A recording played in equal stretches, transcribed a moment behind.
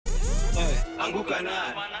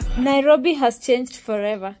Nairobi has changed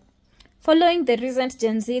forever. Following the recent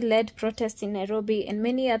Gen Z-led protests in Nairobi and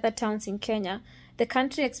many other towns in Kenya, the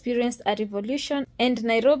country experienced a revolution, and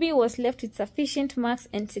Nairobi was left with sufficient marks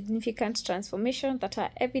and significant transformation that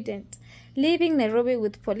are evident, leaving Nairobi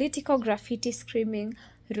with political graffiti screaming,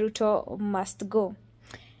 "Ruto must go."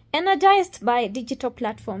 Energized by digital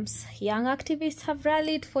platforms, young activists have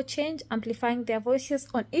rallied for change, amplifying their voices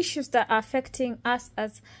on issues that are affecting us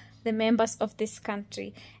as the members of this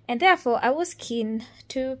country. And therefore, I was keen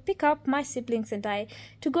to pick up my siblings and I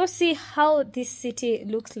to go see how this city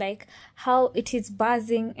looks like, how it is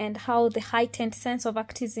buzzing, and how the heightened sense of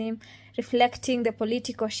activism reflecting the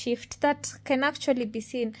political shift that can actually be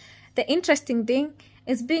seen. The interesting thing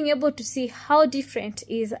is being able to see how different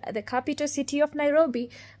is the capital city of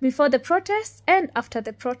Nairobi before the protest and after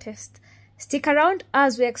the protest. Stick around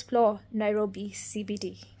as we explore Nairobi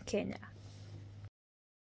CBD, Kenya.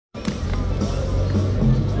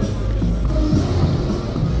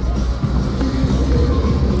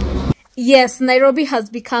 Yes, Nairobi has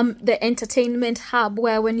become the entertainment hub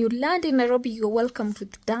where when you land in Nairobi, you're welcomed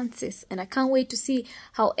with dances. And I can't wait to see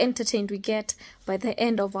how entertained we get by the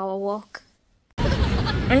end of our walk.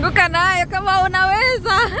 Anguka nayo kama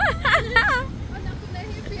unaweza.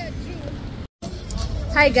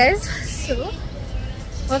 Hi guys, so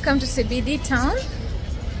welcome to CBD town.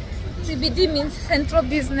 CBD means Central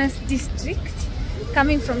Business District.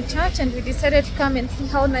 Coming from church, and we decided to come and see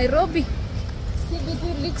how Nairobi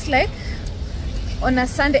CBD looks like on a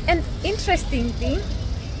Sunday. And interesting thing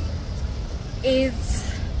is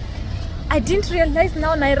I didn't realize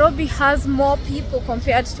now Nairobi has more people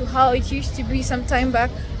compared to how it used to be some time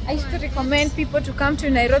back. I used to recommend people to come to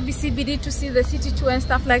Nairobi CBD to see the city tour and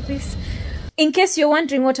stuff like this. In case you're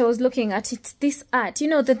wondering what I was looking at, it's this art. You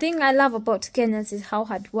know, the thing I love about Kenyans is how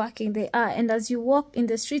hardworking they are. And as you walk in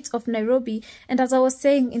the streets of Nairobi, and as I was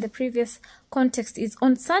saying in the previous context, is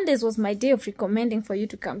on Sundays was my day of recommending for you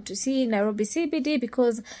to come to see Nairobi CBD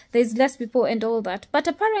because there's less people and all that. But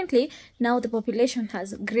apparently now the population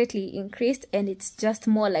has greatly increased and it's just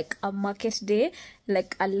more like a market day,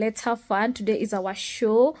 like a let's have fun. Today is our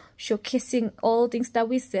show showcasing all things that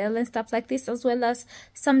we sell and stuff like this, as well as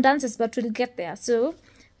some dances, but we'll get there. So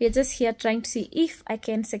we're just here trying to see if I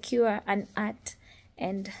can secure an art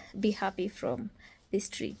and be happy from the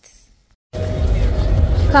streets.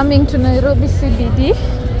 Coming to Nairobi CBD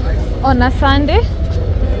on a Sunday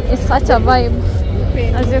is such a vibe.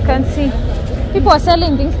 As you can see, people are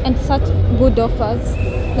selling things and such good offers,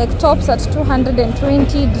 like tops at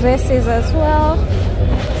 220, dresses as well.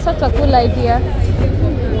 Such a cool idea.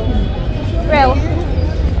 Well,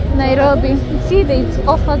 Nairobi, see there's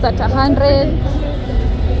offers at 100.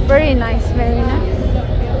 Very nice, very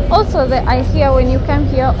nice. Also, I hear when you come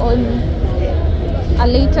here on a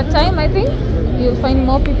later time, I think you'll find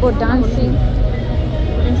more people dancing,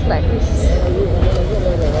 things like this.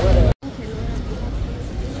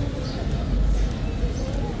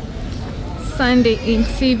 Sunday in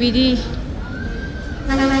CBD,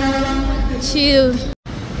 chill,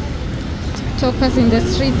 talkers in the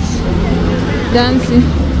streets, dancing.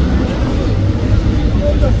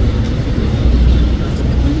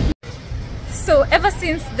 So ever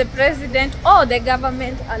since the president or the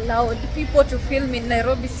government allowed people to film in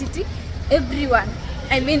Nairobi city, everyone,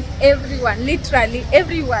 I mean everyone, literally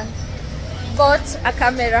everyone, bought a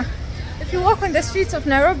camera. If you walk on the streets of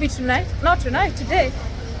Nairobi tonight, not tonight, today,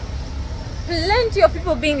 plenty of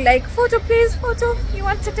people being like, photo please, photo, you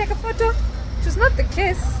want to take a photo? Which is not the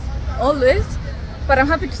case always, but I'm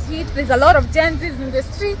happy to see it. There's a lot of Gen Zs in the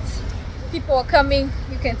streets. People are coming,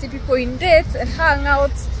 you can see people in dates and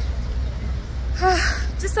hangouts.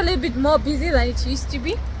 Just a little bit more busy than it used to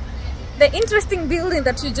be. The interesting building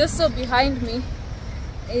that you just saw behind me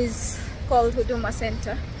is called Huduma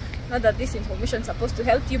Center. Not that this information is supposed to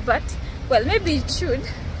help you, but well, maybe it should.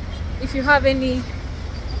 If you have any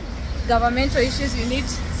governmental issues, you need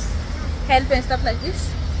help and stuff like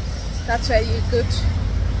this, that's where you go to.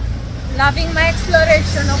 Loving my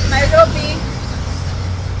exploration of Nairobi.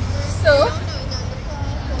 So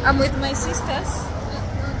I'm with my sisters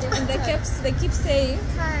and they keep saying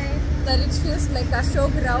that it feels like a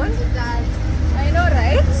showground. I know,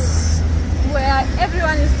 right? Where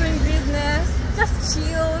everyone is doing business, just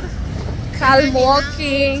chilled, calm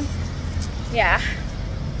walking. Yeah.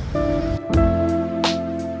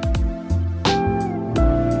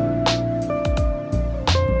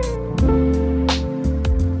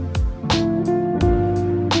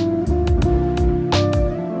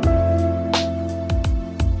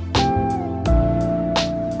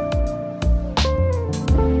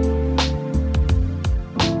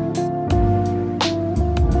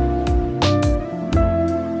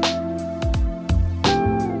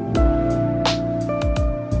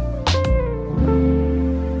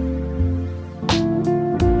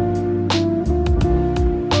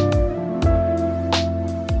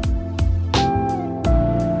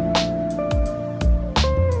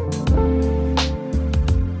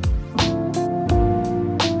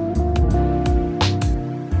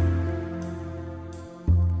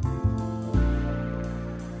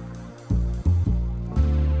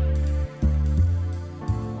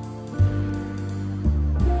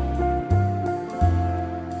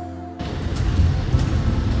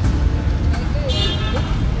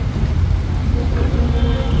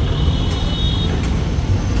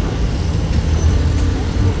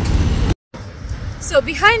 So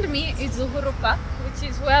behind me is Uhuru Park, which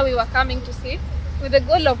is where we were coming to see, with the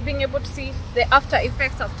goal of being able to see the after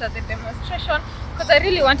effects after the demonstration, because I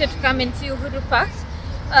really wanted to come and see Uhuru Park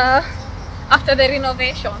after the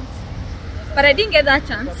renovations, but I didn't get that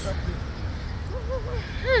chance.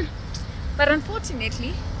 But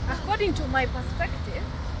unfortunately, according to my perspective,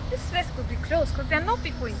 this place could be closed because there are no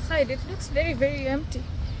people inside. It looks very, very empty.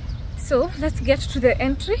 So let's get to the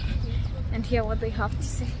entry and hear what they have to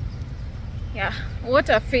say. Yeah, what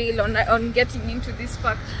a fail on getting into this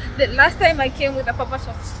park. The last time I came with the purpose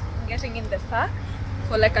of getting in the park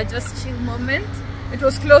for like a just chill moment, it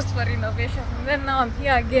was closed for renovation, and then now I'm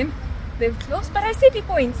here again. They've closed, but I see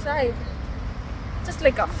people inside, just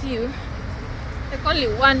like a few, like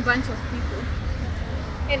only one bunch of people.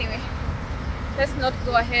 Anyway, let's not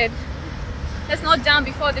go ahead, let's not jump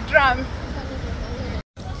before the drum.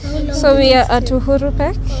 So we are at Uhuru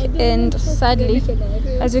Park, and sadly,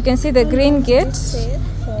 as you can see, the green gate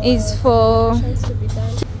is for,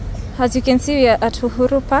 as you can see, we are at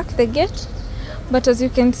Uhuru Park, the gate, but as you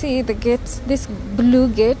can see, the gate, this blue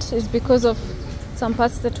gate, is because of some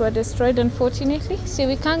parts that were destroyed, unfortunately, so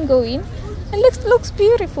we can't go in. It looks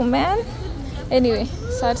beautiful, man. Anyway,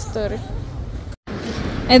 sad story.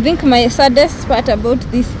 I think my saddest part about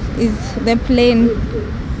this is the plane.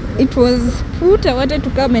 It was put, I wanted to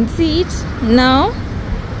come and see it. Now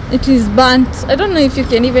it is burnt. I don't know if you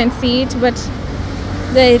can even see it, but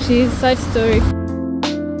there it is. Sad story.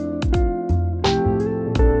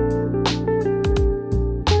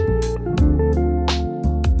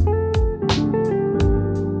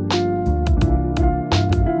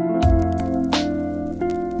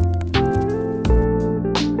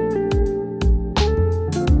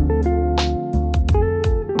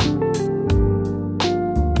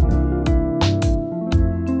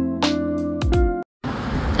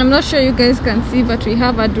 I'm not sure you guys can see, but we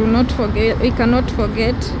have a do not forget, we cannot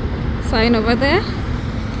forget sign over there.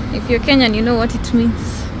 If you're Kenyan, you know what it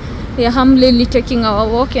means. We are humbly taking our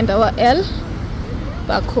walk and our L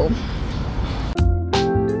back home.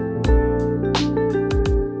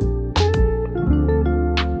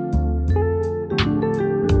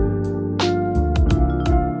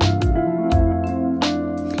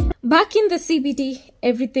 Back in the CBD,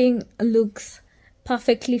 everything looks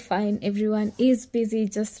perfectly fine. Everyone is busy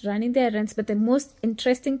just running their errands, but the most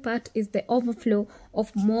interesting part is the overflow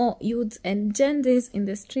of more youths and Gen Zs in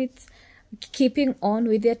the streets keeping on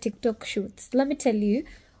with their TikTok shoots. Let me tell you,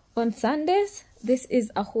 on Sundays, this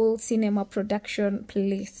is a whole cinema production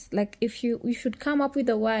place. Like, if you should come up with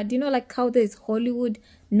a word, you know, like how there's Hollywood,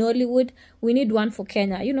 Nollywood, we need one for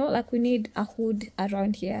Kenya, you know, like we need a hood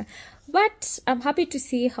around here. But I'm happy to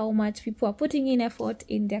see how much people are putting in effort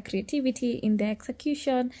in their creativity, in their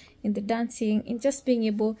execution, in the dancing, in just being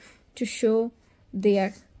able to show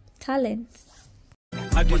their talents.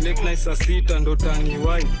 Hadi late night saa sita ndo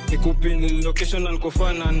taniwai nikupin location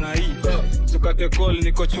ankofana na hii tukate call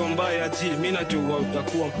niko chomba ya G mimi najua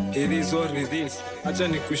utakuwa it is what it is. Acha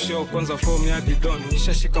nikushow kwanza form ya Didon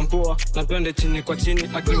nishashika mpoa na twende chini kwa chini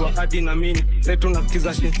akiwa hadi na mimi sasa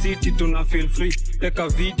tunasikiza Shin City tuna feel free teka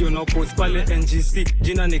video na post pale NGC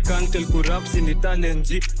jina ni Cantel Kurapsi ni talent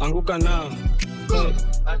G anguka nao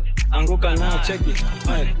check it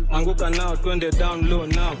anguka nao twende down low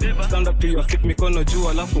now stand up to your feet mikono juu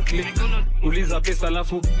alafu click uliza pesa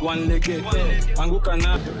alafu one leg anguka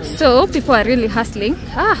nao. So people are really hustling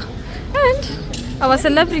and our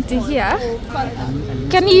celebrity here,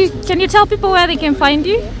 can you tell people where they can find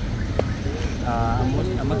you?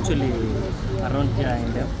 I'm actually around here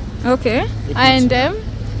in them. Okay. And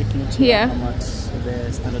here I'm at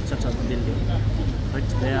the Standard Chartered building right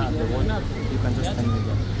there at the wall. You can just find me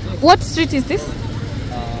there. What street is this?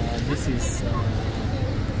 This is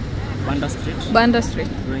Banda Street. Banda Street.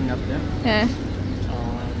 Going up there. Yeah.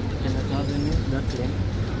 Kenyatta Avenue, that way.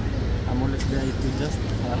 I'm always there. If you just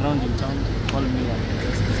around in town, call me and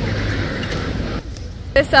just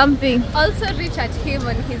There's something. Also reach at him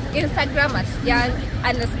on his Instagram at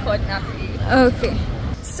young_nafi. Okay.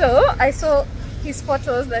 So I saw his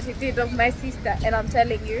photos that he did of my sister, and I'm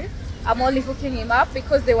telling you, I'm only hooking him up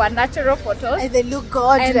because they were natural photos. And they look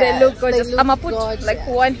gorgeous. I'm gonna put like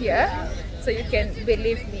one here so you can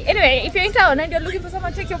believe me. Anyway, if you're in town and you're looking for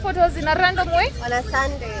someone to take your photos in a random way on a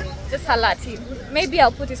Sunday, just holla at him. Maybe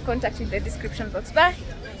I'll put his contact in the description box. But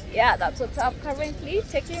yeah, that's what's up currently,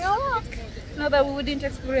 taking a walk. Now that we wouldn't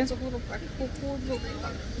experience Uhuru Park.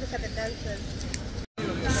 look at the dancers.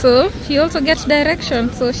 So he also gets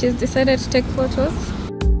direction, so she's decided to take photos.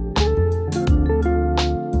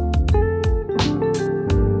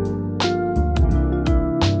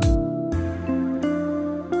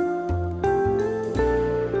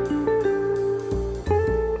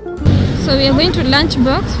 So we are going to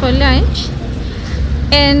Lunchbox for lunch,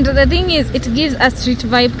 and the thing is, it gives a street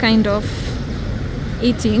vibe kind of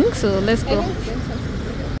eating. So let's go.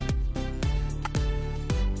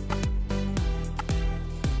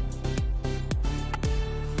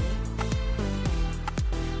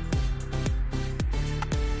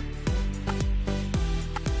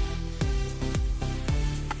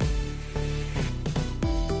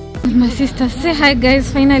 My sister, say hi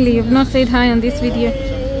guys. Finally, you've not said hi on this video.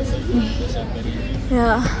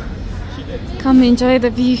 Yeah, come enjoy the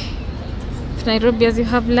view of Nairobi as you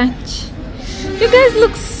have lunch. You guys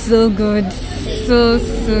look so good, so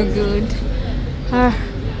good.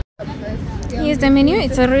 Here's the menu.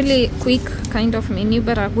 It's a really quick kind of menu,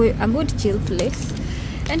 but a good chill place.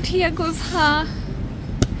 And here goes her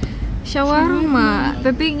shawarma.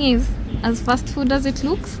 The thing is, as fast food as it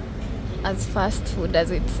looks, as fast food as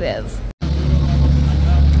it says.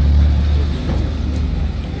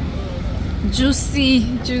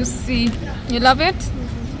 Juicy. You love it?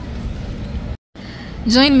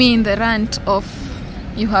 Join me in the rant of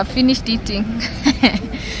you have finished eating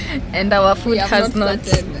and our food has not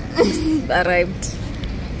arrived.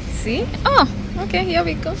 See? Oh, okay, here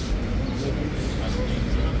we go.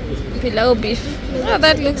 Pilau beef. Oh,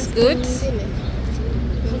 that looks good.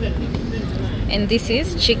 And this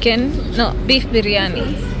is beef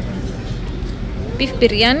biryani. Beef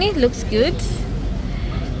biryani looks good.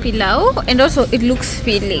 Pilau, and also it looks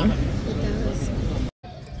filling.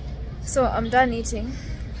 So I'm done eating.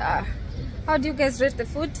 How do you guys rate the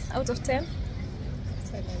food out of 10?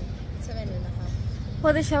 7.5.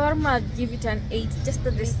 For the shawarma, I'd give it an 8, just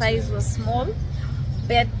that the size was small.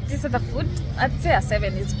 But this is the food, I'd say a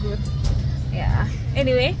 7 is good. Yeah.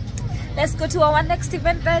 Anyway, let's go to our next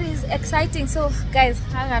event that is exciting. So guys,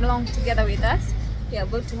 hang along together with us. We are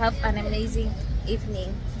about to have an amazing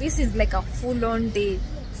evening. This is like a full-on day,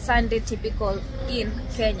 Sunday typical in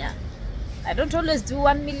Kenya. I don't always do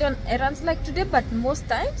 1 million errands like today, but most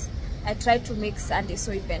times I try to make Sunday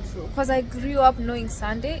so eventful, because I grew up knowing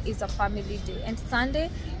Sunday is a family day, and Sunday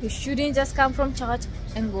you shouldn't just come from church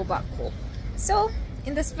and go back home. So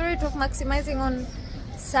in the spirit of maximizing on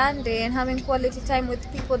Sunday and having quality time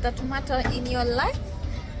with people that matter in your life,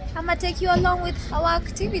 I'm gonna take you along with our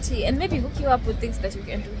activity and maybe hook you up with things that you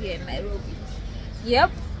can do here in Nairobi. Yep.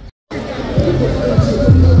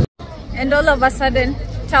 And all of a sudden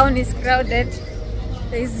town is crowded.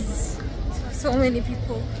 There's so many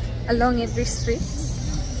people along every street.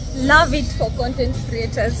 Love it for content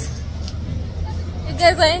creators. You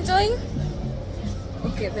guys are enjoying?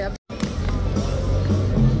 Okay, there.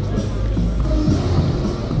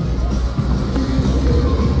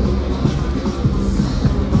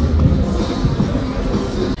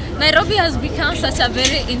 Nairobi has become such a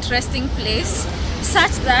very interesting place,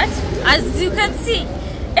 such that, as you can see,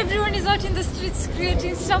 everyone is out in the streets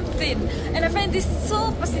creating something, and I find this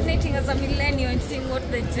so fascinating as a millennial and seeing what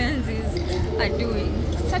the GenZs are doing.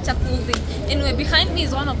 Such a cool thing. Anyway, behind me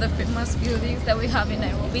is one of the famous buildings that we have in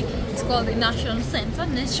Nairobi. It's called the Nation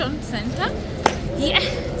Center. Yeah.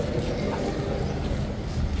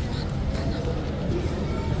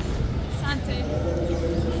 Asante.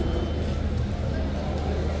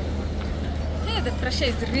 Hey, the pressure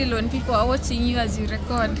is real when people are watching you as you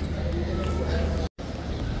record.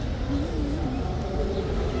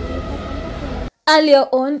 Earlier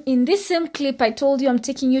on in this same clip, I told you I'm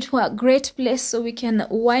taking you to a great place so we can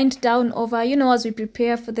wind down over, as we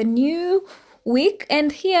prepare for the new week.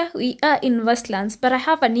 And here we are in Westlands, but I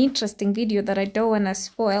have an interesting video that I don't want to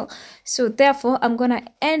spoil. So therefore, I'm going to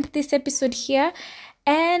end this episode here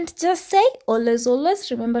and just say,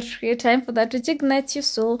 always remember to create time for that which ignites your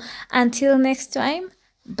soul. Until next time,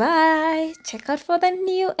 bye. Check out for the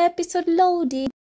new episode loading.